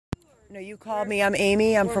No, you called me. I'm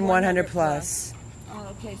Amy. I'm from 100 Plus.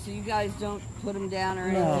 Oh, okay, so you guys don't put them down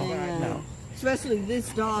or No, anything? no. Especially this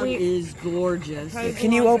dog is gorgeous.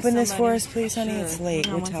 Can you open this for us, please, honey? Sure. It's late.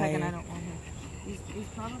 We're tired. I don't want him. He's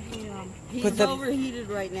probably he's overheated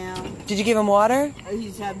right now. Did you give him water?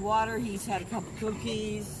 He's had water. He's had a couple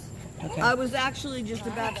cookies. Okay. I was actually just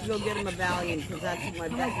about to go get him a Valiant because that's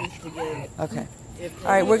what my vet used to give. Okay.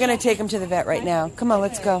 All right, we're going to take him to the vet right now. Come on,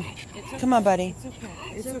 let's go. Come on, buddy. It's okay.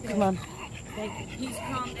 It's okay. Come on. He's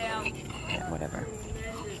calmed down. Yeah, whatever.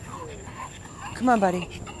 Come on,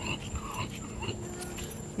 buddy.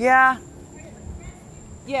 Yeah?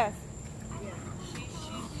 Yes.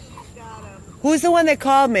 Who's the one that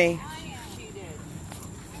called me?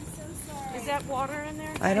 Is that water in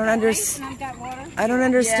there? I don't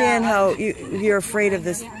understand how you're afraid of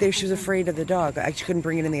this. She was afraid of the dog. She couldn't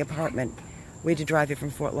bring it in the apartment. We had to drive you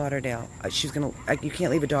from Fort Lauderdale. You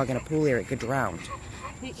can't leave a dog in a pool area. It could drown.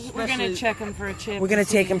 We're going to check him for a chip. We're going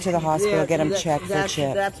to take him to the hospital, get him checked for a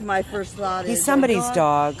chip. That's my first thought. He's somebody's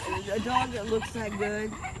dog. A dog that looks that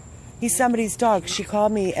good. He's somebody's dog. She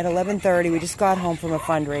called me at 11:30. We just got home from a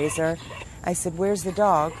fundraiser. I said, "Where's the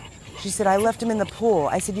dog?" She said, "I left him in the pool."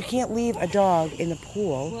 I said, "You can't leave a dog in the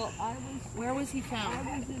pool." Well, where was he found?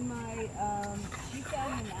 I was in my, she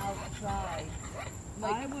found him outside.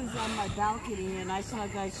 I was on my balcony and I saw a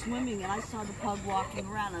guy swimming and I saw the pug walking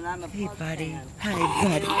around and I'm a Hey, pug buddy. fan.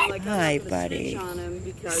 Hi, buddy. Like, Hi, buddy. on him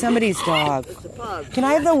because Somebody's dog. it's a pug. Can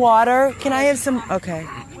I have the water? Can I have some? Okay.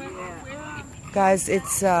 Guys,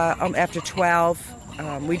 it's after 12.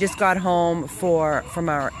 We just got home from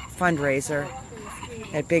our fundraiser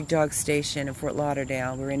at Big Dog Station in Fort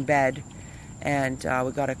Lauderdale. We're in bed, and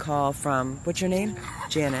we got a call from, what's your name?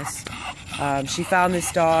 Janice. She found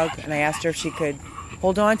this dog, and I asked her if she could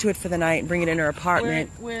hold on to it for the night and bring it in her apartment.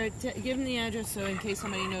 Give him the address so in case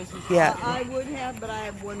somebody knows who's Yeah. I would have, but I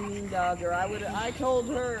have one mean dog, or I told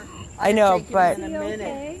her. I know, but in a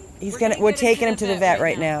minute. we're taking him to the vet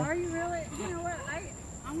right now. Are you really? You know what?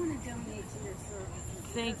 I want to donate to your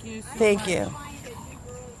services. Thank you so Thank much. you.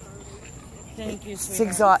 Thank you,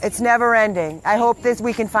 It's never ending. I hope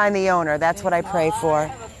we can find the owner. That's what I pray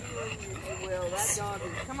for.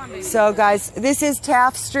 So, guys, this is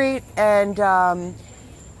Taft Street, and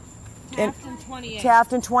Taft and 28.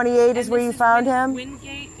 Taft and 28 is where you found him?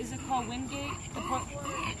 Wingate, is it called Wingate?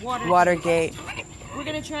 Watergate. We're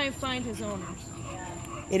going to try and find his owners.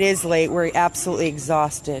 It is late. We're absolutely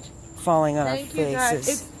exhausted, falling on our Thank you, guys.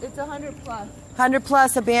 faces. It's 100 plus. 100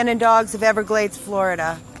 Plus Abandoned Dogs of Everglades,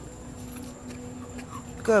 Florida.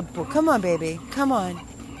 Good boy. Come on, baby. Come on.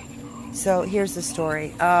 So here's the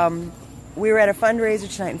story. We were at a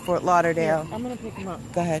fundraiser tonight in Fort Lauderdale. Here, I'm going to pick him up.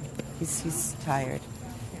 Go ahead. He's tired.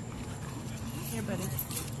 Here, buddy.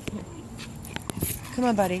 Come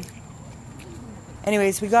on, buddy.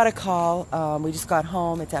 Anyways, we got a call. We just got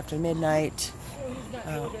home. It's after midnight.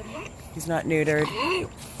 He's not neutered.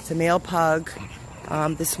 It's a male pug.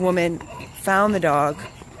 This woman found the dog,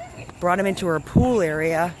 brought him into her pool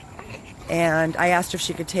area, and I asked her if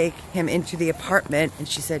she could take him into the apartment, and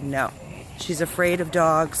she said no. She's afraid of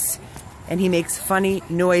dogs, and he makes funny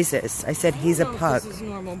noises. I said he's a pug. This is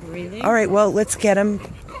normal breathing. All right, well, let's get him.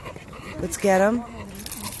 Let's get him.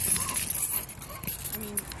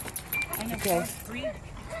 Okay.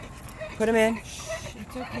 Put him in.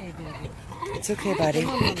 It's okay, baby. It's okay, buddy.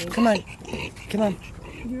 Come on. Come on.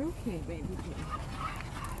 You're okay, baby.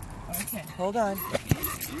 Okay. Hold on.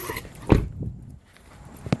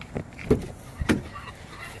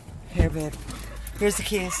 Here, babe. Here's the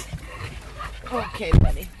keys. Okay,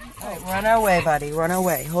 buddy. All right, we're on our way, buddy. We're on our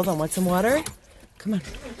way. Hold on. Want some water? Come on.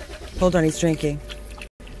 Hold on. He's drinking.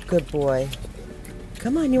 Good boy.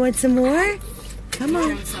 Come on. You want some more? Come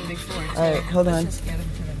on. All right. Hold on.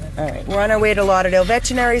 All right. We're on our way to Lauderdale.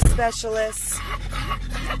 Veterinary specialists.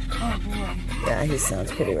 Oh, boy. Yeah, he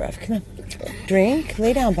sounds pretty rough. Come on. Drink.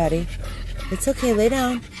 Lay down, buddy. It's okay. Lay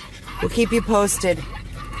down. We'll keep you posted.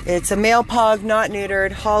 It's a male pug, not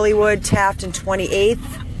neutered, Hollywood, Taft, and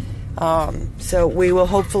 28th. So we will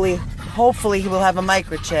hopefully he will have a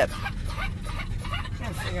microchip.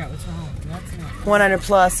 Can't figure out what's wrong. That's not. 100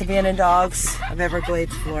 Plus Abandoned Dogs of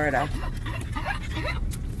Everglades, Florida.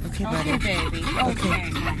 Okay, buddy. Okay, baby. Okay,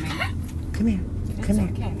 mommy. Come here. Come here.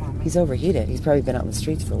 Okay, mommy. He's overheated. He's probably been out in the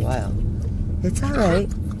streets for a while. It's all right.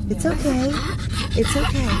 It's okay. It's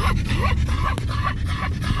okay.